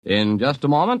In just a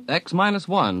moment,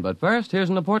 X-1. But first, here's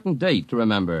an important date to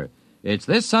remember. It's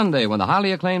this Sunday when the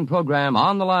highly acclaimed program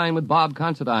On the Line with Bob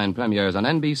Considine premieres on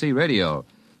NBC Radio.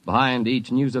 Behind each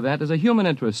news event is a human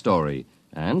interest story.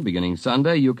 And beginning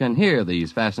Sunday, you can hear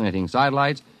these fascinating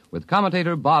sidelights with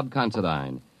commentator Bob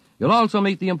Considine. You'll also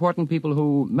meet the important people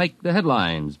who make the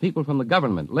headlines, people from the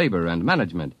government, labor, and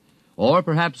management, or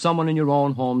perhaps someone in your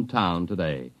own hometown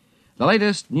today. The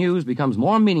latest news becomes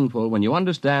more meaningful when you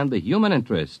understand the human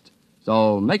interest.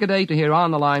 So make a date to hear On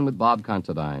the Line with Bob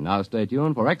Considine. Now stay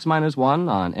tuned for X-1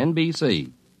 on NBC.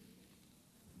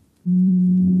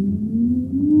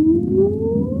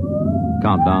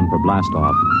 Countdown for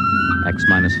blast-off.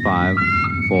 X-5,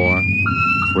 4,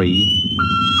 3,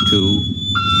 2,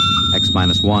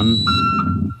 X-1,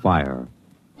 fire.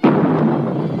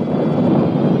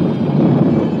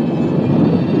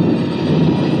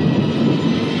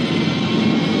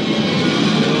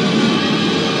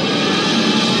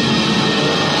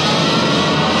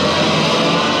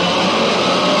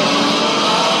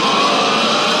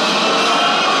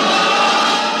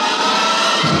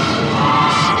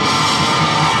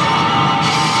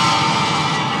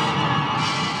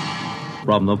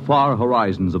 From the far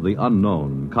horizons of the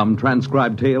unknown come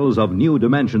transcribed tales of new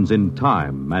dimensions in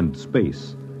time and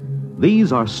space.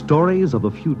 These are stories of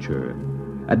the future,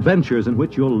 adventures in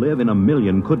which you'll live in a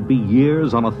million could-be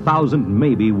years on 1,000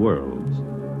 maybe worlds.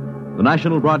 The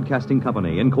National Broadcasting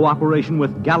Company, in cooperation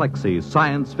with Galaxy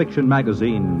Science Fiction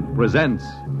Magazine, presents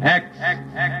X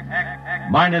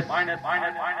minus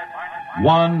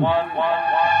 1.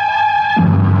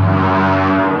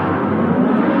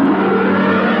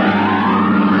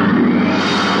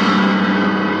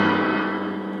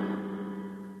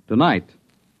 Tonight,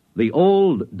 The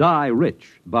Old Die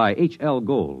Rich by H.L.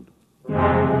 Gold. The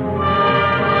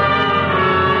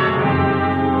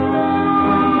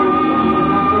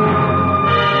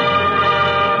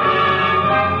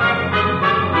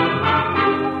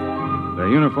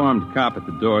uniformed cop at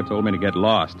the door told me to get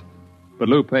lost. But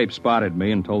Lou Pape spotted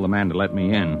me and told the man to let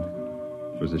me in.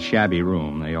 It was a shabby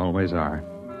room. They always are.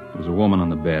 There was a woman on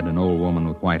the bed, an old woman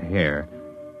with white hair,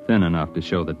 thin enough to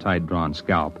show the tight-drawn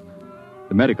scalp.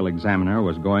 The medical examiner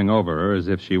was going over her as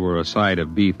if she were a side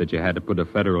of beef that you had to put a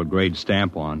federal-grade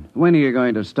stamp on. When are you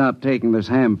going to stop taking this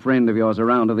ham friend of yours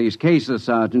around to these cases,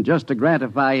 Sergeant, just to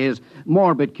gratify his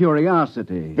morbid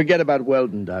curiosity? Forget about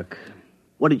Weldon, Doc.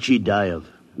 What did she die of?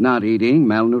 Not eating,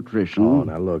 malnutrition. Oh,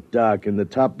 now look, Doc, in the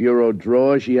top bureau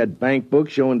drawer, she had bank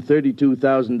books showing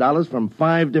 $32,000 from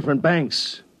 5 different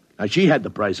banks. Now, she had the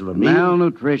price of a meal.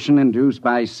 Malnutrition induced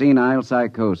by senile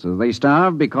psychosis. They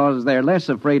starve because they're less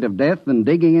afraid of death than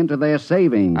digging into their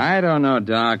savings. I don't know,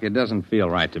 Doc. It doesn't feel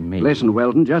right to me. Listen,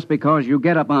 Weldon, just because you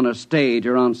get up on a stage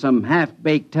or on some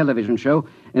half-baked television show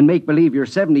and make believe you're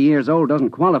 70 years old doesn't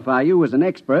qualify you as an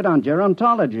expert on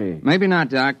gerontology. Maybe not,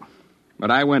 Doc. But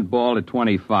I went bald at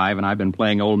 25, and I've been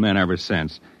playing old men ever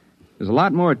since. There's a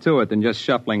lot more to it than just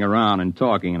shuffling around and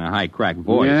talking in a high-cracked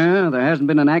voice. Yeah, there hasn't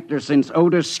been an actor since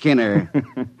Otis Skinner.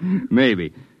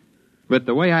 Maybe. But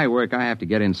the way I work, I have to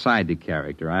get inside the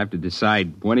character. I have to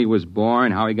decide when he was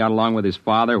born, how he got along with his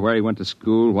father, where he went to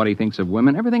school, what he thinks of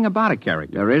women, everything about a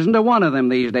character. There isn't a one of them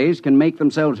these days can make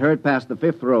themselves heard past the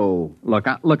 5th row. Look,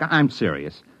 I'm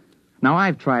serious. Now,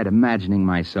 I've tried imagining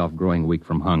myself growing weak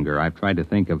from hunger. I've tried to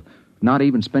think of not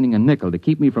even spending a nickel to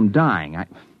keep me from dying.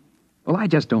 I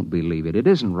just don't believe it. It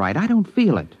isn't right. I don't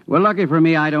feel it. Well, lucky for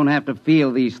me, I don't have to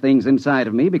feel these things inside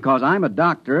of me because I'm a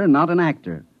doctor and not an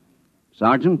actor.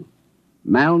 Sergeant,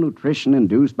 malnutrition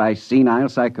induced by senile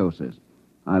psychosis.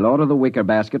 I'll order the wicker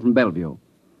basket from Bellevue.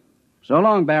 So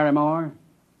long, Barrymore.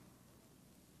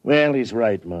 Well, he's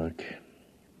right, Mark.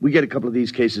 We get a couple of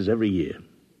these cases every year.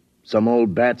 Some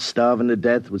old bat starving to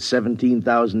death with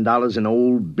 $17,000 in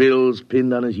old bills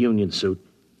pinned on his union suit.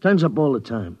 Time's up all the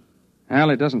time. Well,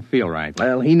 it doesn't feel right.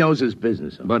 Well, he knows his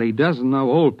business. But he doesn't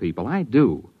know old people. I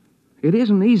do. It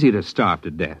isn't easy to starve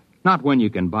to death. Not when you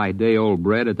can buy day-old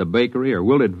bread at the bakery or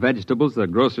wilted vegetables the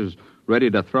grocer's ready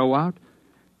to throw out.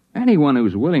 Anyone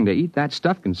who's willing to eat that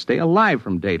stuff can stay alive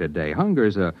from day to day. Hunger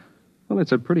is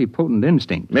it's a pretty potent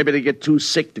instinct. Maybe they get too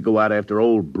sick to go out after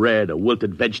old bread or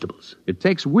wilted vegetables. It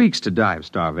takes weeks to die of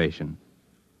starvation.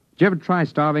 Did you ever try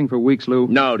starving for weeks, Lou?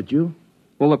 No, did you?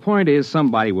 Well, the point is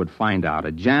somebody would find out,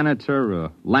 a janitor,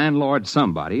 a landlord,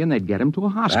 somebody, and they'd get him to a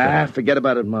hospital. Forget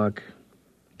about it, Mark.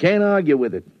 Can't argue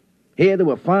with it. Here there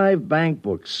were 5 bank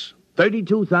books,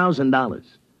 $32,000.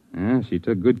 Yeah, she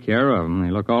took good care of them.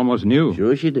 They look almost new.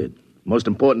 Sure she did. Most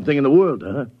important thing in the world,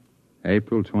 huh?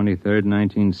 April 23rd,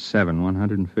 1907,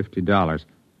 $150.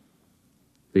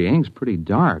 The ink's pretty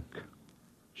dark.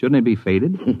 Shouldn't it be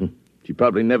faded? She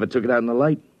probably never took it out in the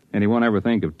light. Anyone ever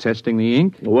think of testing the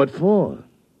ink? What for?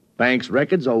 Bank's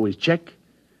records always check.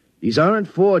 These aren't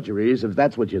forgeries, if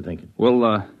that's what you're thinking.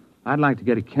 Well, I'd like to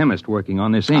get a chemist working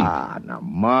on this ink. Now,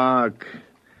 Mark.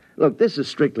 Look, this is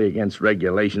strictly against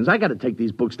regulations. I got to take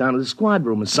these books down to the squad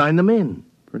room and sign them in.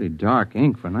 Pretty dark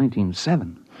ink for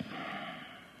 1907.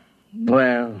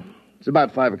 Well, it's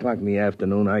about 5 o'clock in the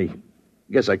afternoon. I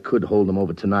guess I could hold them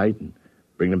over tonight and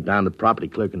bring them down to the property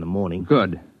clerk in the morning.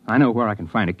 Good. I know where I can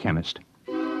find a chemist.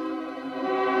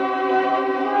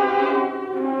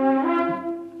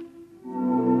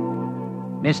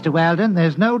 Mr. Weldon,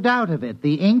 there's no doubt of it.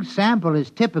 The ink sample is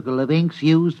typical of inks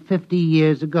used 50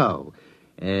 years ago.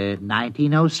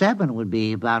 1907 would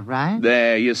be about right.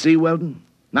 There, you see, Weldon?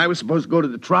 I was supposed to go to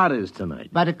the Trotters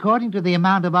tonight. But according to the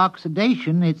amount of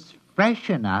oxidation, it's fresh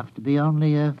enough to be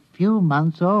only a few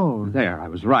months old. There, I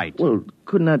was right. Well,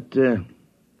 couldn't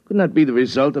that be the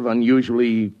result of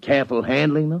unusually careful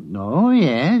handling, though? Oh,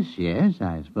 yes,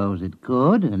 I suppose it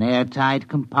could. An airtight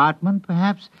compartment,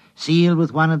 perhaps, sealed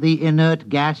with one of the inert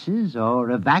gases or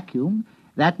a vacuum.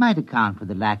 That might account for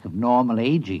the lack of normal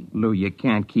aging. Lou, you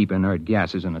can't keep inert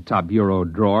gases in a top bureau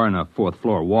drawer in a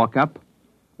fourth-floor walk-up.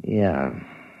 Yeah.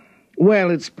 Well,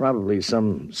 it's probably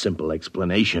some simple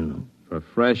explanation. For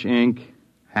fresh ink,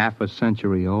 half a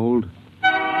century old.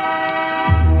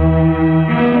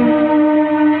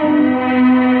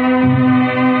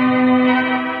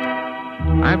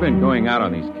 I've been going out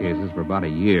on these cases for about a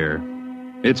year.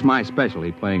 It's my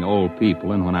specialty, playing old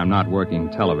people, and when I'm not working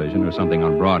television or something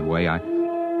on Broadway, I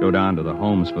go down to the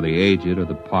homes for the aged or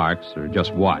the parks or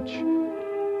just watch.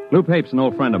 Lou Pape's an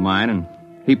old friend of mine, and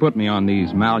he put me on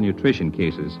these malnutrition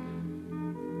cases.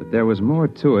 But there was more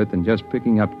to it than just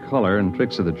picking up color and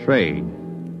tricks of the trade.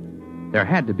 There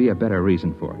had to be a better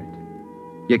reason for it.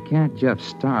 You can't just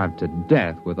starve to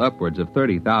death with upwards of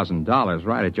 $30,000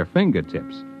 right at your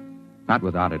fingertips. Not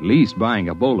without at least buying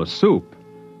a bowl of soup.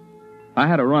 I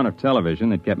had a run of television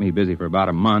that kept me busy for about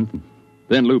a month.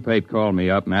 Then Lou Pape called me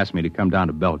up and asked me to come down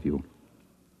to Bellevue.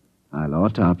 I'll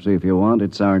autopsy if you want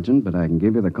it, Sergeant, but I can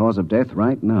give you the cause of death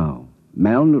right now.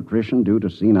 Malnutrition due to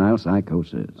senile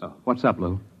psychosis. What's up,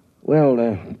 Lou?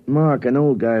 Well, Mark, an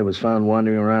old guy was found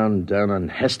wandering around down on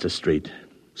Hester Street.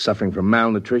 Suffering from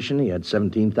malnutrition, he had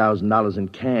 $17,000 in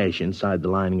cash inside the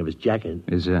lining of his jacket.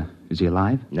 Is he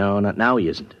alive? No, not now he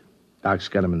isn't. Doc's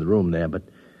got him in the room there, but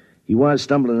he was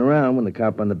stumbling around when the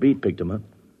cop on the beat picked him up.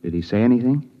 Did he say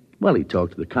anything? Well, he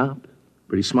talked to the cop.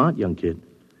 Pretty smart young kid.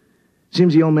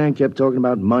 Seems the old man kept talking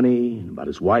about money, and about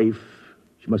his wife.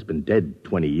 She must have been dead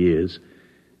 20 years.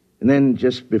 And then,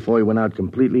 just before he went out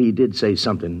completely, he did say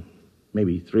something,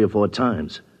 maybe 3 or 4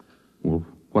 times. Well,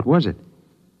 what was it?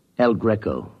 El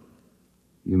Greco.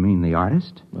 You mean the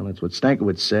artist? Well, that's what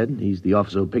Stankiewicz said. He's the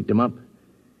officer who picked him up.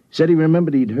 He said he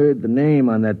remembered he'd heard the name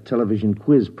on that television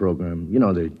quiz program. You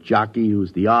know, the jockey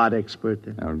who's the art expert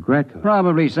there. El Greco.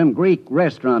 Probably some Greek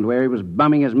restaurant where he was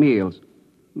bumming his meals.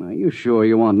 Are you sure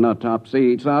you want an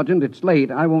autopsy, Sergeant? It's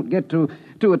late. I won't get to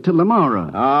it till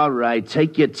tomorrow. All right,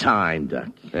 take your time, Doc.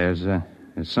 There's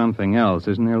something else,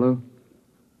 isn't there, Lou?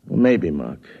 Well, maybe,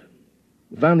 Mark.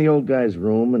 We found the old guy's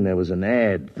room, and there was an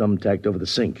ad thumbtacked over the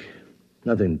sink.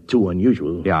 Nothing too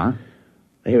unusual. Yeah?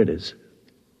 Here it is.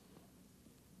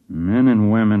 Men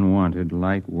and women wanted,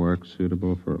 light work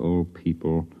suitable for old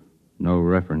people. No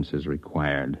references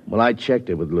required. Well, I checked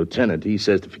it with the lieutenant. He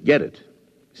says to forget it.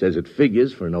 He says it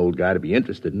figures for an old guy to be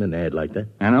interested in an ad like that.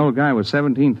 An old guy with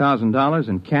 $17,000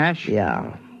 in cash?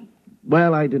 Yeah.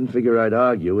 Well, I didn't figure I'd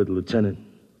argue with the lieutenant.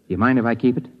 You mind if I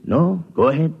keep it? No, go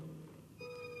ahead.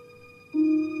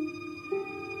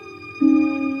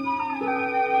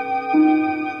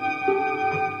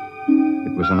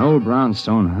 It was an old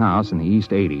brownstone house in the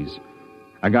East 80s.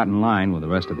 I got in line with the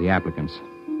rest of the applicants.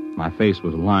 My face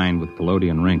was lined with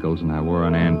collodion wrinkles, and I wore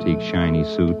an antique shiny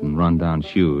suit and run-down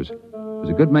shoes. It was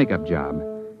a good makeup job.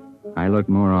 I looked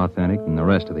more authentic than the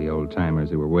rest of the old-timers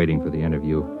who were waiting for the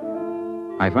interview.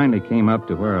 I finally came up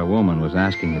to where a woman was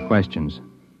asking the questions.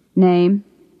 Name?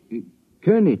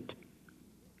 Kernet.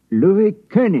 Louis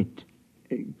Kernet.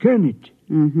 Kernet.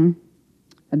 Mm-hmm.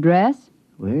 Address?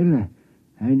 Well,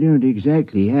 I don't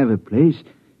exactly have a place.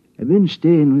 I've been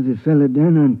staying with a fella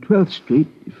down on 12th Street,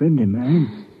 a friend of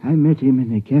mine. I met him in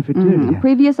the cafeteria. Mm-hmm.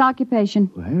 Previous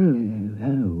occupation? Well,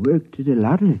 I worked at a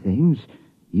lot of things.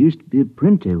 Used to be a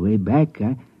printer way back.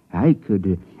 I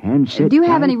could hand set... Do you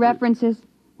have any references?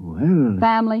 Well...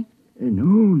 Family? No,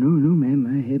 ma'am.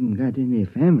 I haven't got any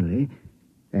family.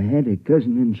 I had a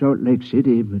cousin in Salt Lake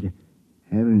City, but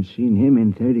I haven't seen him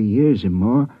in 30 years or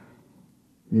more.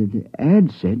 The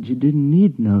ad said you didn't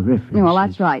need no references. Well,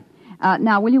 that's right.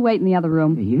 Now, will you wait in the other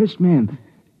room? Yes, ma'am.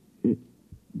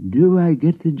 Do I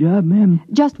get the job, ma'am?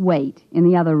 Just wait in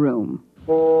the other room.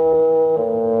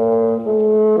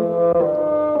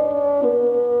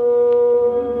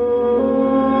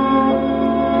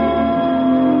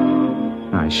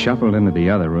 I shuffled into the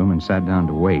other room and sat down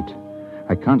to wait.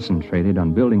 I concentrated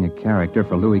on building a character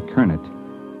for Louis Kernet.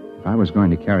 If I was going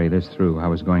to carry this through, I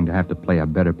was going to have to play a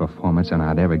better performance than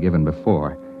I'd ever given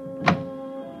before.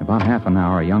 In about half an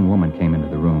hour, a young woman came into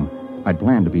the room. I'd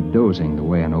planned to be dozing the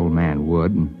way an old man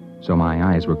would, and so my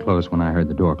eyes were closed when I heard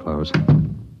the door close.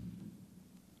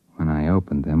 When I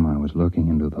opened them, I was looking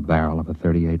into the barrel of a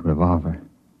 .38 revolver.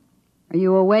 Are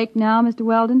you awake now, Mr.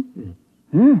 Weldon?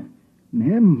 Huh?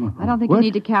 Ma'am? I don't think what? you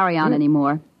need to carry on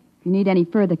anymore. If you need any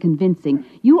further convincing,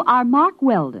 you are Mark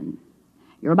Weldon.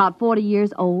 You're about 40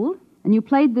 years old, and you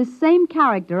played this same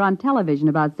character on television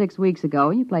about 6 weeks ago.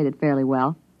 You played it fairly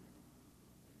well.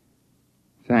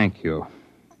 Thank you.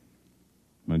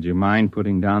 Would you mind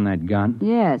putting down that gun?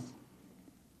 Yes.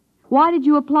 Why did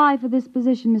you apply for this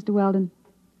position, Mr. Weldon?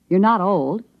 You're not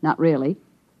old. Not really.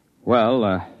 Well,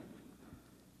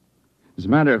 as a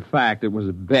matter of fact, it was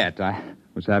a bet. I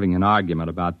was having an argument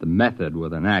about the method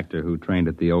with an actor who trained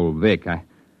at the Old Vic.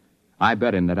 I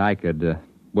bet him that I could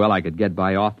get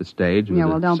by off the stage with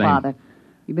Don't bother.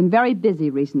 You've been very busy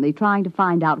recently trying to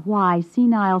find out why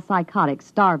senile psychotics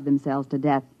starve themselves to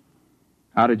death.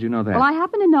 How did you know that? Well, I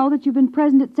happen to know that you've been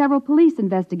present at several police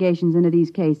investigations into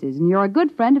these cases, and you're a good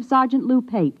friend of Sergeant Lou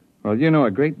Pape. Well, you know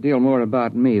a great deal more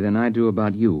about me than I do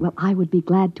about you. Well, I would be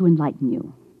glad to enlighten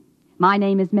you. My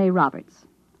name is May Roberts.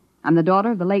 I'm the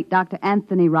daughter of the late Dr.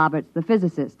 Anthony Roberts, the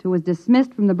physicist, who was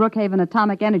dismissed from the Brookhaven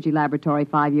Atomic Energy Laboratory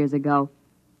 5 years ago.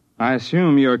 I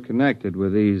assume you're connected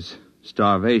with these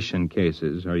starvation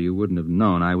cases, or you wouldn't have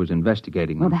known I was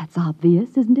investigating them. Well, that's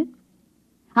obvious, isn't it?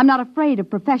 I'm not afraid of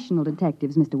professional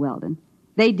detectives, Mr. Weldon.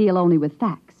 They deal only with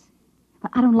facts.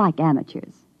 But I don't like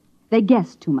amateurs. They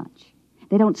guess too much.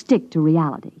 They don't stick to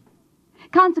reality.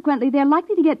 Consequently, they're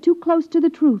likely to get too close to the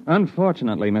truth.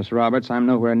 Unfortunately, Miss Roberts, I'm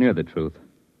nowhere near the truth.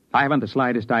 I haven't the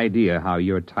slightest idea how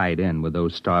you're tied in with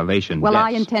those starvation Well, deaths.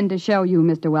 I intend to show you,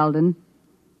 Mr. Weldon.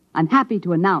 I'm happy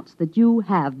to announce that you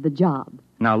have the job.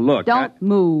 Now, look... Don't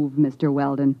move, Mr.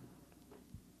 Weldon.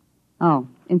 Oh,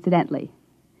 incidentally,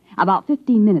 about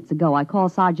 15 minutes ago, I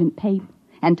called Sergeant Pape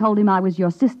and told him I was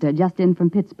your sister just in from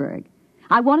Pittsburgh.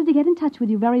 I wanted to get in touch with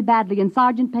you very badly, and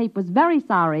Sergeant Pape was very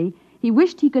sorry. He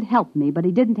wished he could help me, but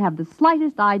he didn't have the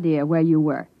slightest idea where you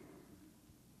were.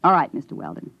 All right, Mr.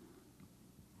 Weldon.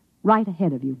 Right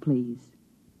ahead of you, please.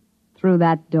 Through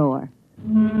that door.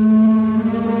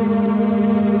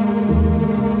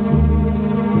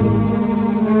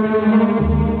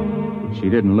 She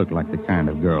didn't look like the kind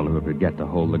of girl who would forget to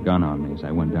hold the gun on me as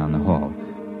I went down the hall.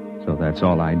 So that's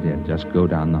all I did, just go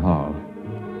down the hall.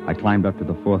 I climbed up to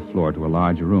the 4th floor to a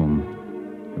large room.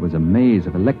 There was a maze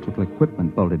of electrical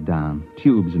equipment bolted down,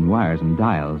 tubes and wires and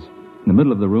dials. In the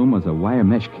middle of the room was a wire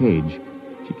mesh cage.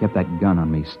 She kept that gun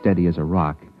on me, steady as a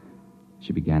rock.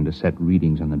 She began to set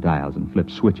readings on the dials and flip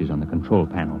switches on the control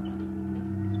panel.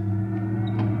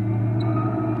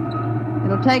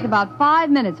 It'll take about 5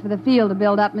 minutes for the field to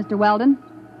build up, Mr. Weldon.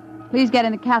 Please get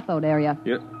in the cathode area.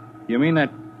 You mean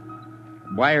that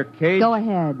wire cage? Go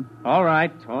ahead. All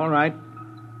right.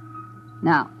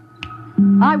 Now,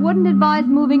 I wouldn't advise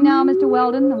moving now, Mr.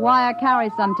 Weldon. The wire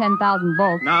carries some 10,000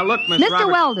 volts. Now, look, Miss Mr.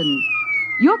 Roberts. Weldon,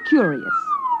 you're curious,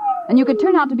 and you could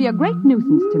turn out to be a great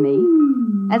nuisance to me.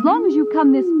 As long as you've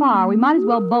come this far, we might as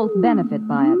well both benefit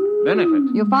by it.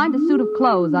 Benefit? You'll find a suit of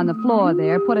clothes on the floor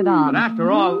there. Put it on. But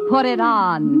after all... Put it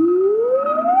on.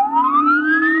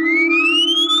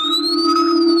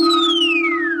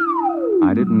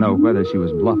 I didn't know whether she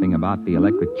was bluffing about the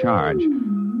electric charge,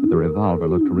 but the revolver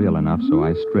looked real enough, so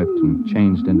I stripped and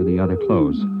changed into the other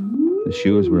clothes. The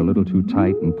shoes were a little too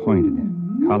tight and pointed.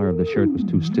 The collar of the shirt was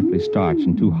too stiffly starched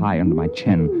and too high under my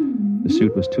chin. The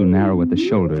suit was too narrow at the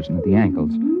shoulders and at the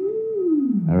ankles.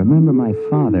 I remember my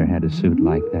father had a suit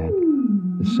like that.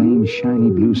 The same shiny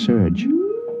blue serge.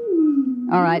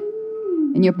 All right.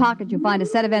 In your pocket, you'll find a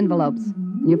set of envelopes.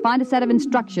 You'll find a set of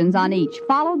instructions on each.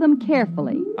 Follow them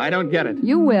carefully. I don't get it.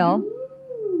 You will.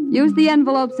 Use the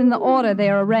envelopes in the order they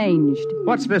are arranged.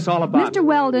 What's this all about? Mr.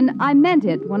 Weldon, I meant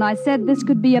it when I said this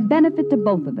could be a benefit to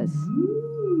both of us.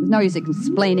 There's no use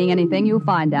explaining anything. You'll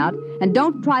find out. And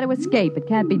don't try to escape. It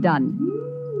can't be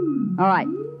done. All right.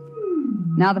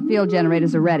 Now the field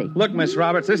generators are ready. Look, Miss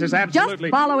Roberts, this is absolutely...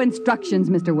 Just follow instructions,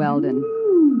 Mr. Weldon.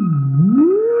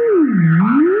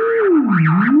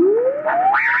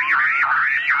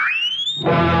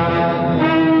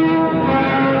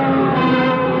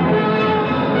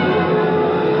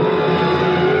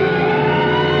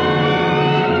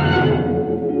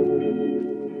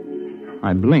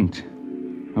 I blinked.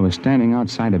 I was standing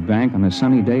outside a bank on a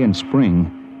sunny day in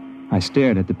spring. I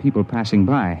stared at the people passing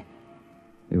by.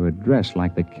 They were dressed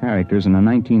like the characters in a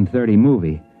 1930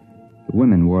 movie. The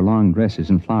women wore long dresses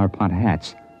and flower pot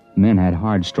hats. The men had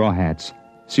hard straw hats,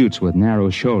 suits with narrow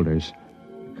shoulders.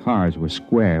 The cars were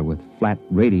square with flat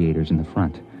radiators in the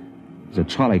front. There was a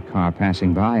trolley car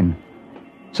passing by, and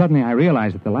suddenly I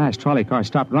realized that the last trolley car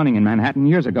stopped running in Manhattan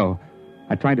years ago.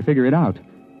 I tried to figure it out.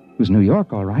 It was New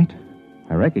York, all right.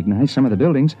 I recognized some of the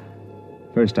buildings.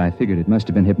 First, I figured it must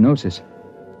have been hypnosis.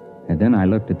 And then I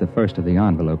looked at the first of the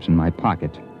envelopes in my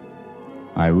pocket.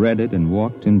 I read it and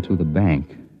walked into the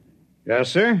bank. Yes,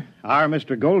 sir. Our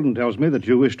Mr. Golden tells me that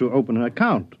you wish to open an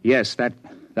account. Yes,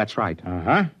 that's right.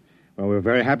 Uh-huh. Well, we're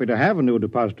very happy to have a new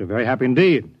depositor. Very happy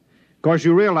indeed. Of course,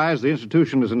 you realize the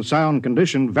institution is in sound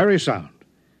condition, very sound.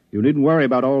 You needn't worry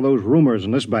about all those rumors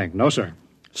in this bank. No, sir.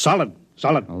 Solid.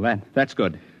 Well, that's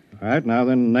good. All right, now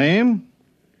then, name?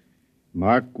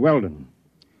 Mark Weldon.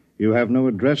 You have no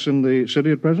address in the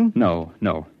city at present? No.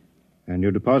 And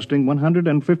you're depositing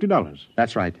 $150?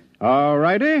 That's right. All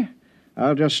righty.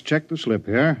 I'll just check the slip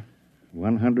here.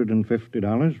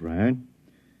 $150, right.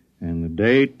 And the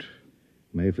date,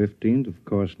 May 15th, of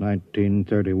course,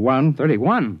 1931.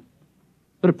 31?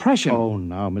 The Depression. Oh,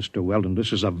 now, Mr. Weldon,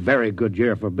 this is a very good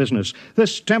year for business.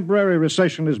 This temporary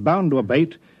recession is bound to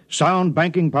abate. Sound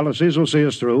banking policies will see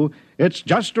us through. It's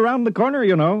just around the corner,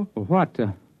 you know. What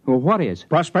is?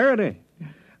 Prosperity.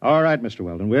 All right, Mr.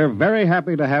 Weldon, we're very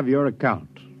happy to have your account.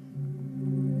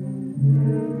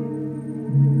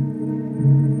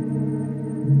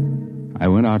 I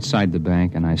went outside the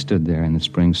bank, and I stood there in the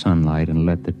spring sunlight and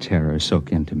let the terror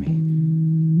soak into me.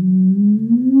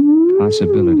 The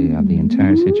possibility of the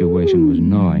entire situation was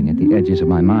gnawing at the edges of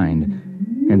my mind.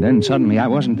 And then suddenly I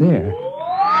wasn't there.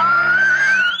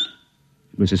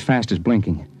 It was as fast as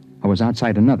blinking. I was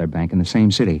outside another bank in the same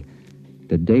city.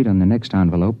 The date on the next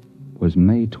envelope was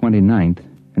May 29th,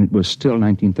 and it was still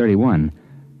 1931.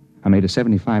 I made a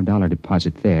 $75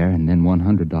 deposit there, and then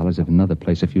 $100 of another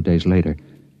place a few days later,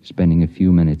 spending a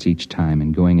few minutes each time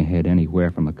and going ahead anywhere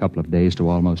from a couple of days to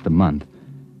almost a month.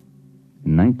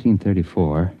 In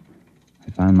 1934,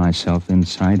 I found myself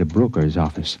inside a broker's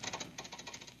office.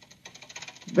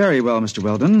 Very well, Mr.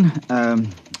 Weldon.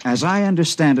 As I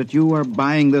understand it, you are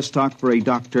buying this stock for a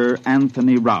Dr.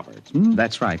 Anthony Roberts.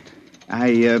 That's right.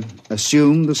 I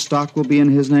assume the stock will be in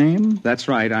his name? That's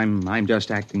right. I'm just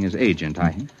acting as agent.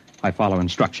 I follow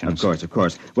instructions. Of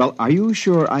course. Well, are you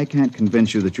sure I can't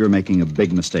convince you that you're making a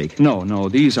big mistake? No.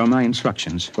 These are my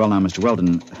instructions. Well, now, Mr.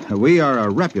 Weldon, we are a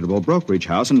reputable brokerage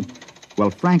house, and, well,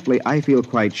 frankly, I feel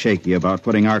quite shaky about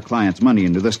putting our clients' money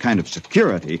into this kind of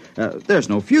security. There's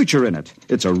no future in it.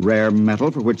 It's a rare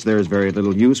metal for which there's very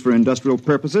little use for industrial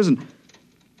purposes, and...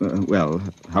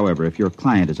 however, if your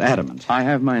client is adamant... I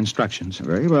have my instructions.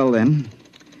 Very well, then.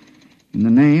 In the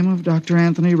name of Dr.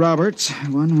 Anthony Roberts,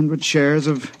 100 shares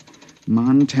of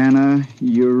Montana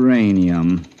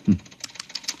uranium.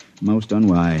 Most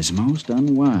unwise.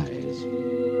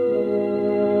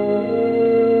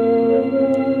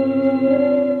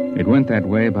 It went that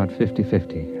way about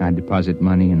 50-50. I'd deposit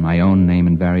money in my own name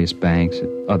in various banks at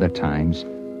other times.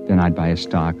 Then I'd buy a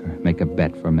stock or make a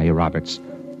bet for May Roberts.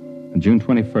 On June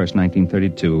 21st,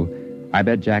 1932, I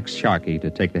bet Jack Sharkey to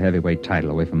take the heavyweight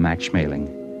title away from Max Schmeling.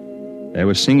 There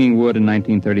was Singing Wood in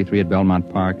 1933 at Belmont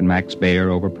Park and Max Baer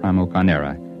over Primo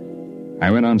Carnera. I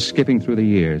went on skipping through the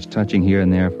years, touching here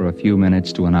and there for a few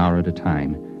minutes to an hour at a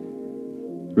time.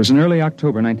 It was in early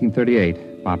October 1938,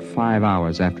 about 5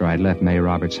 hours after I'd left May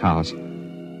Roberts' house,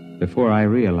 before I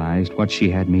realized what she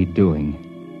had me doing.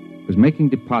 It was making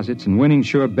deposits and winning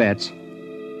sure bets,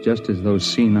 just as those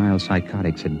senile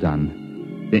psychotics had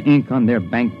done. The ink on their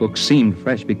bank book seemed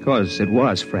fresh because it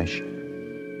was fresh.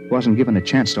 It wasn't given a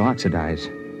chance to oxidize.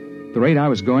 At the rate I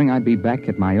was going, I'd be back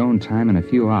at my own time in a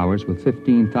few hours with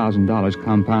 $15,000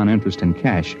 compound interest in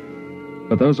cash.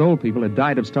 But those old people had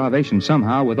died of starvation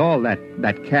somehow with all that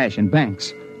cash in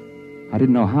banks. I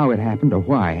didn't know how it happened or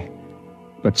why.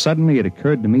 But suddenly it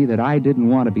occurred to me that I didn't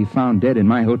want to be found dead in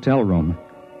my hotel room.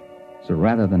 So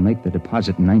rather than make the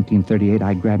deposit in 1938,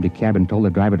 I grabbed a cab and told the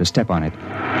driver to step on it.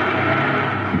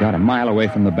 I got a mile away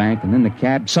from the bank, and then the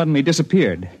cab suddenly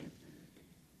disappeared.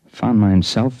 I found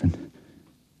myself in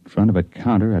front of a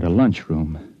counter at a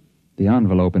lunchroom. The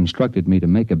envelope instructed me to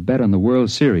make a bet on the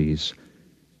World Series.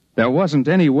 There wasn't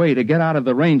any way to get out of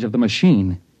the range of the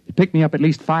machine. It picked me up at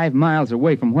least 5 miles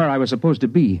away from where I was supposed to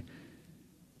be.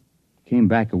 Came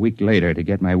back a week later to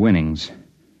get my winnings.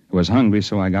 I was hungry,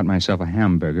 so I got myself a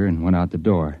hamburger and went out the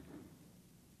door.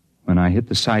 When I hit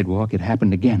the sidewalk, it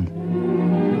happened again.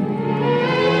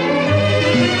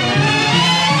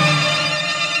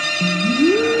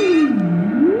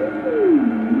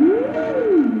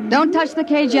 Don't touch the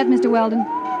cage yet, Mr. Weldon.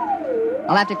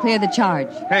 I'll have to clear the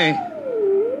charge. Hey,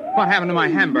 what happened to my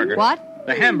hamburger? What?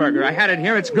 The hamburger. I had it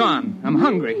here. It's gone. I'm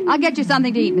hungry. I'll get you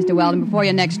something to eat, Mr. Weldon, before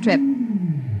your next trip.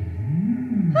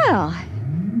 Well,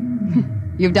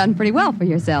 you've done pretty well for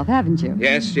yourself, haven't you?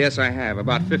 Yes, I have.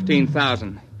 About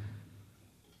 15,000.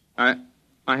 I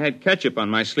had ketchup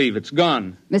on my sleeve. It's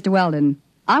gone. Mr. Weldon,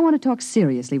 I want to talk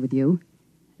seriously with you.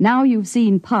 Now you've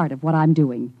seen part of what I'm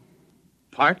doing.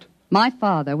 Part? My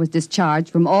father was discharged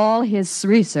from all his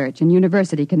research and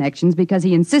university connections because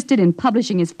he insisted in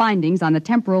publishing his findings on the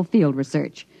temporal field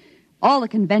research. All the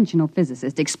conventional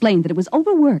physicists explained that it was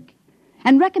overwork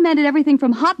and recommended everything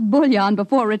from hot bouillon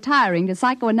before retiring to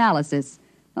psychoanalysis.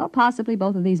 Well, possibly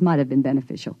both of these might have been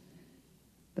beneficial.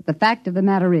 But the fact of the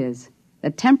matter is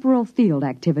that temporal field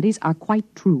activities are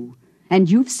quite true, and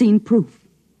you've seen proof.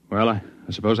 Well, I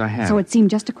suppose I have. So it seemed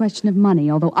just a question of money,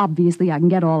 although obviously I can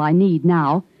get all I need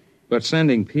now. But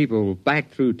sending people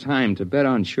back through time to bet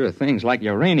on sure things like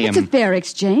uranium... It's a fair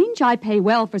exchange. I pay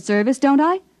well for service, don't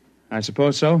I? I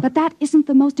suppose so. But that isn't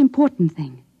the most important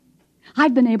thing.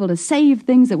 I've been able to save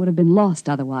things that would have been lost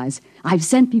otherwise. I've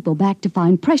sent people back to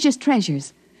find precious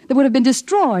treasures that would have been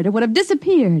destroyed or would have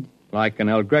disappeared. Like an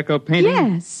El Greco painting?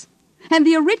 Yes. And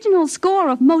the original score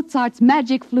of Mozart's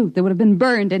Magic Flute that would have been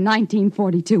burned in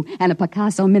 1942, and a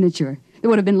Picasso miniature that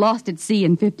would have been lost at sea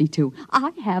in 52.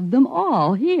 I have them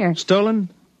all here. Stolen?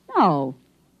 No.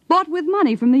 Bought with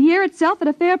money from the year itself at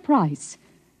a fair price.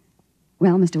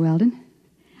 Well, Mr. Weldon,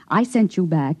 I sent you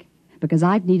back because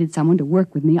I've needed someone to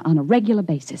work with me on a regular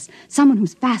basis. Someone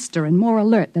who's faster and more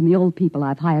alert than the old people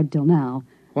I've hired till now.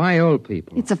 Why old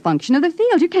people? It's a function of the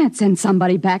field. You can't send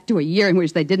somebody back to a year in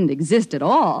which they didn't exist at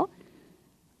all.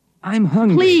 I'm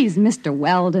hungry. Please, Mr.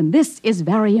 Weldon, this is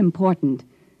very important.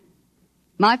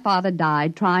 My father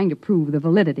died trying to prove the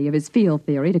validity of his field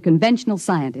theory to conventional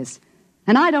scientists,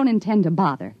 and I don't intend to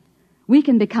bother. We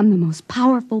can become the most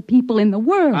powerful people in the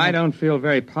world. I don't feel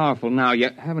very powerful now. You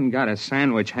haven't got a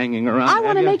sandwich hanging around, I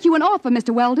want to make you an offer,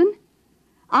 Mr. Weldon.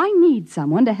 I need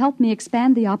someone to help me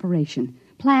expand the operation,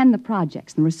 plan the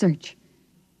projects and research.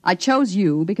 I chose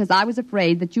you because I was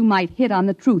afraid that you might hit on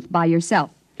the truth by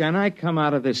yourself. Can I come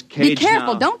out of this cage Be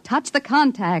careful. now? Don't touch the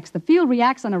contacts. The field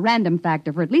reacts on a random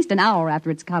factor for at least an hour after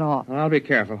it's cut off. I'll be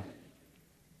careful.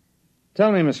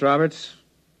 Tell me, Miss Roberts,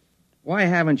 why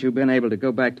haven't you been able to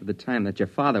go back to the time that your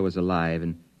father was alive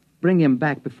and bring him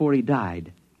back before he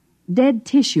died? Dead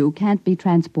tissue can't be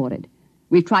transported.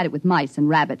 We've tried it with mice and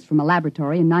rabbits from a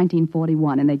laboratory in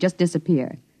 1941, and they just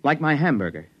disappear. Like my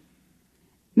hamburger.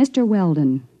 Mr.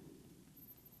 Weldon,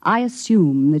 I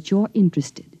assume that you're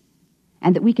interested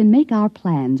and that we can make our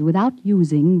plans without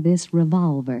using this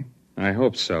revolver. I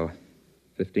hope so.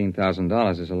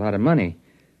 $15,000 is a lot of money.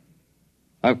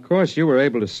 Of course, you were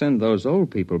able to send those old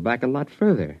people back a lot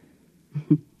further.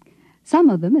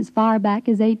 Some of them as far back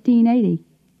as 1880.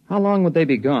 How long would they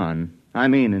be gone? I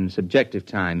mean, in subjective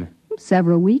time.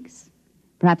 Several weeks.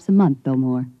 Perhaps a month or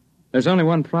more. There's only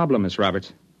one problem, Miss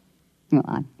Roberts.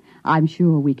 Well, I'm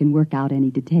sure we can work out any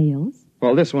details.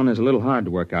 Well, this one is a little hard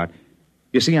to work out.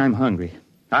 You see, I'm hungry.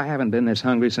 I haven't been this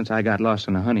hungry since I got lost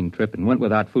on a hunting trip and went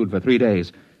without food for 3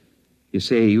 days. You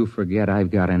see, you forget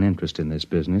I've got an interest in this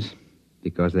business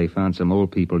because they found some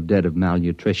old people dead of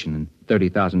malnutrition and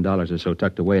 $30,000 or so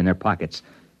tucked away in their pockets.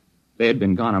 They had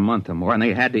been gone a month or more, and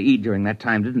they had to eat during that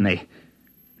time, didn't they?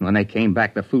 When they came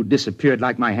back, the food disappeared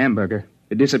like my hamburger.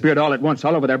 It disappeared all at once,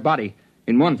 all over their body.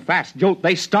 In one fast jolt,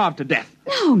 they starved to death.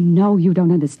 No, you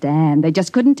don't understand. They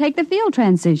just couldn't take the field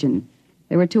transition.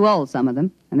 They were too old, some of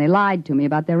them, and they lied to me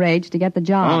about their age to get the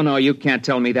job. Oh, no, you can't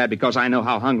tell me that because I know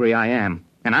how hungry I am.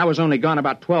 And I was only gone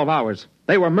about 12 hours.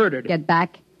 They were murdered. Get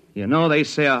back. You know, they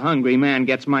say a hungry man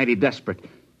gets mighty desperate.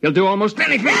 He'll do almost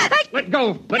anything. Let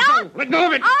go. Let go. Let go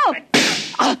of it.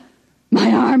 Oh! My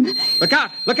arm. Look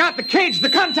out. Look out. The cage. The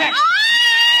contact.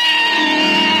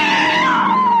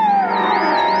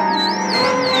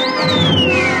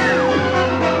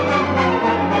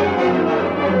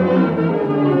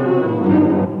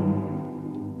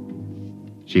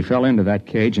 She fell into that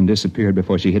cage and disappeared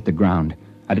before she hit the ground.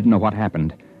 I didn't know what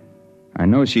happened. I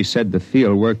know she said the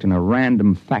field worked in a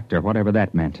random factor, whatever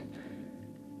that meant.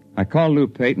 I called Lou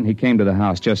Payton. He came to the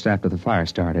house just after the fire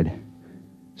started.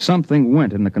 Something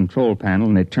went in the control panel,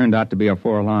 and it turned out to be a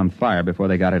 4-alarm fire before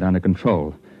they got it under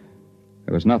control.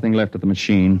 There was nothing left of the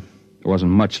machine. There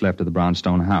wasn't much left of the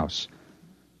brownstone house.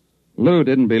 Lou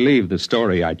didn't believe the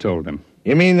story I told him.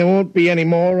 You mean there won't be any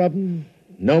more of them?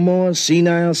 No more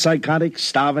senile psychotics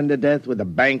starving to death with a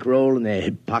bankroll in their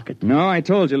hip pocket? No, I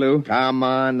told you, Lou. Come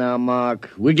on now, Mark.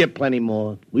 We get plenty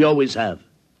more. We always have.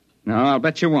 No, I'll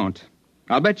bet you won't.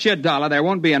 I'll bet you $1 there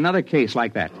won't be another case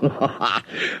like that.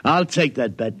 I'll take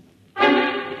that bet.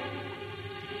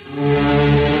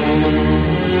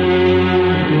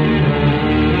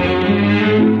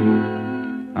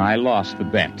 I lost the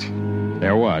bet.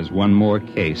 There was one more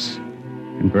case,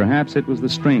 and perhaps it was the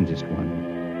strangest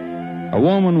one. A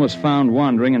woman was found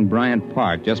wandering in Bryant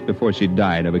Park just before she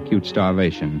died of acute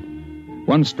starvation.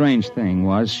 One strange thing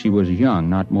was she was young,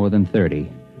 not more than 30.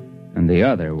 And the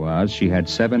other was she had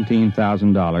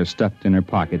 $17,000 stuffed in her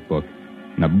pocketbook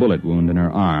and a bullet wound in her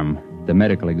arm. The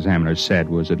medical examiner said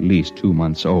was at least 2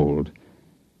 months old.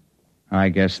 I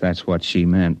guess that's what she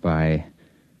meant by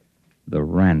the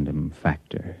random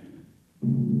factor.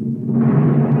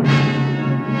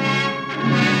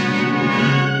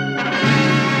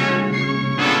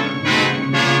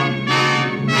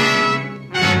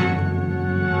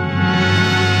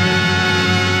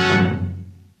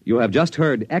 You have just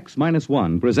heard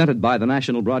X-1, presented by the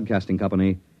National Broadcasting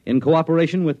Company in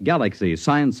cooperation with Galaxy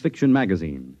Science Fiction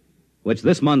Magazine, which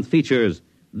this month features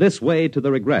This Way to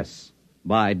the Regress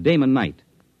by Damon Knight,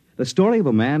 the story of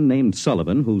a man named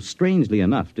Sullivan who, strangely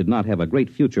enough, did not have a great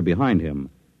future behind him,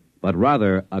 but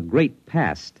rather a great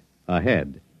past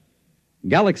ahead.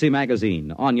 Galaxy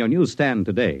Magazine on your newsstand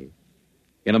today.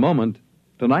 In a moment,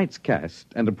 tonight's cast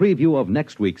and a preview of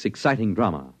next week's exciting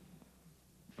drama.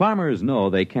 Farmers know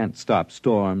they can't stop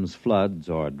storms, floods,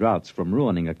 or droughts from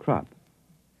ruining a crop.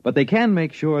 But they can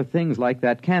make sure things like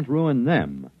that can't ruin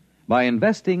them by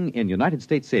investing in United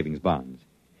States savings bonds.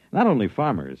 Not only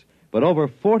farmers, but over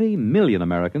 40 million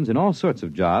Americans in all sorts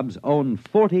of jobs own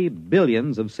 40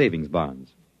 billions of savings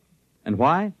bonds. And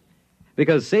why?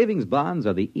 Because savings bonds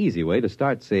are the easy way to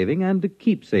start saving and to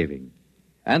keep saving.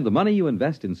 And the money you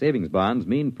invest in savings bonds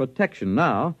mean protection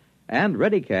now and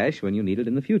ready cash when you need it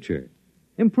in the future.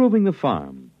 Improving the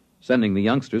farm, sending the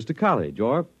youngsters to college,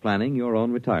 or planning your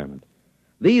own retirement.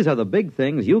 These are the big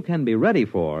things you can be ready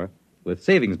for with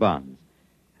savings bonds.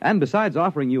 And besides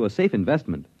offering you a safe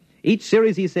investment, each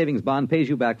Series E savings bond pays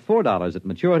you back $4 at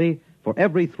maturity for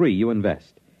every 3 you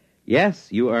invest. Yes,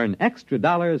 you earn extra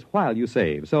dollars while you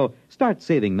save, so start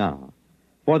saving now.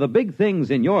 For the big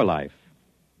things in your life,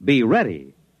 be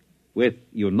ready with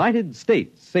United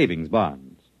States savings bonds.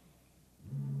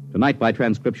 Tonight, by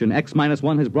transcription,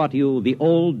 X-1 has brought you The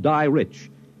Old Die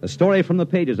Rich, a story from the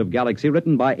pages of Galaxy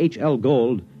written by H.L.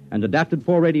 Gold and adapted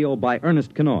for radio by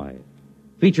Ernest Kenoy.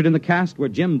 Featured in the cast were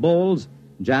Jim Bowles,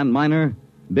 Jan Miner,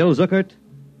 Bill Zuckert,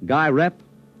 Guy Repp,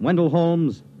 Wendell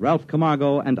Holmes, Ralph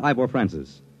Camargo, and Ivor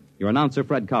Francis. Your announcer,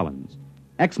 Fred Collins.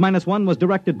 X-1 was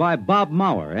directed by Bob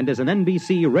Maurer and is an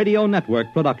NBC Radio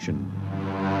Network production.